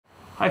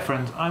Hi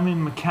friends, I'm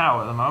in Macau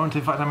at the moment.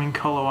 In fact, I'm in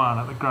Coloane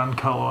at the Grand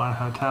Coloane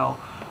Hotel.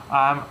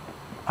 And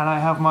I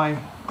have my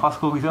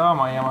classical guitar,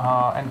 my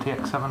Yamaha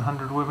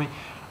NTX700 with me.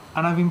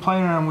 And I've been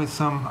playing around with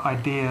some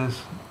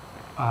ideas,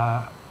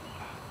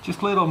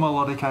 just little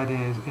melodic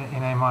ideas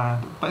in A minor,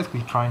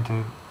 basically trying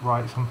to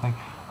write something.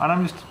 And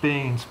I'm just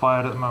being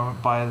inspired at the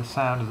moment by the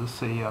sound of the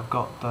sea. I've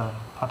got the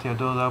patio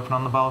doors open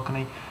on the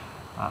balcony.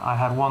 I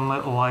had one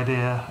little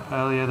idea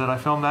earlier that I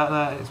filmed out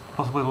there. It's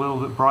possibly a little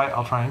bit bright.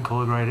 I'll try and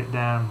colour grade it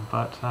down,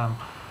 but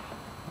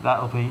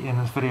that'll be in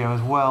this video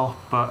as well.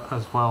 But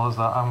as well as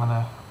that,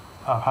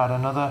 I've had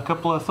another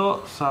couple of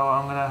thoughts, so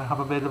I'm gonna have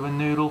a bit of a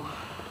noodle.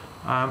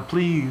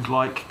 Please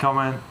like,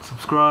 comment,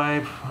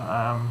 subscribe.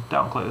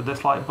 Don't click the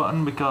dislike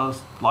button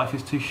because life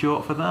is too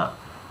short for that.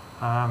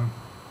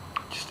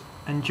 Just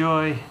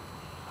enjoy.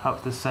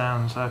 Hope this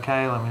sounds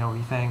okay. Let me know what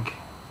you think.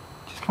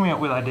 Just coming up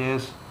with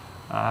ideas.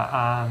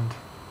 And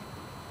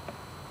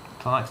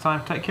until next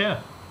time, take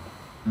care.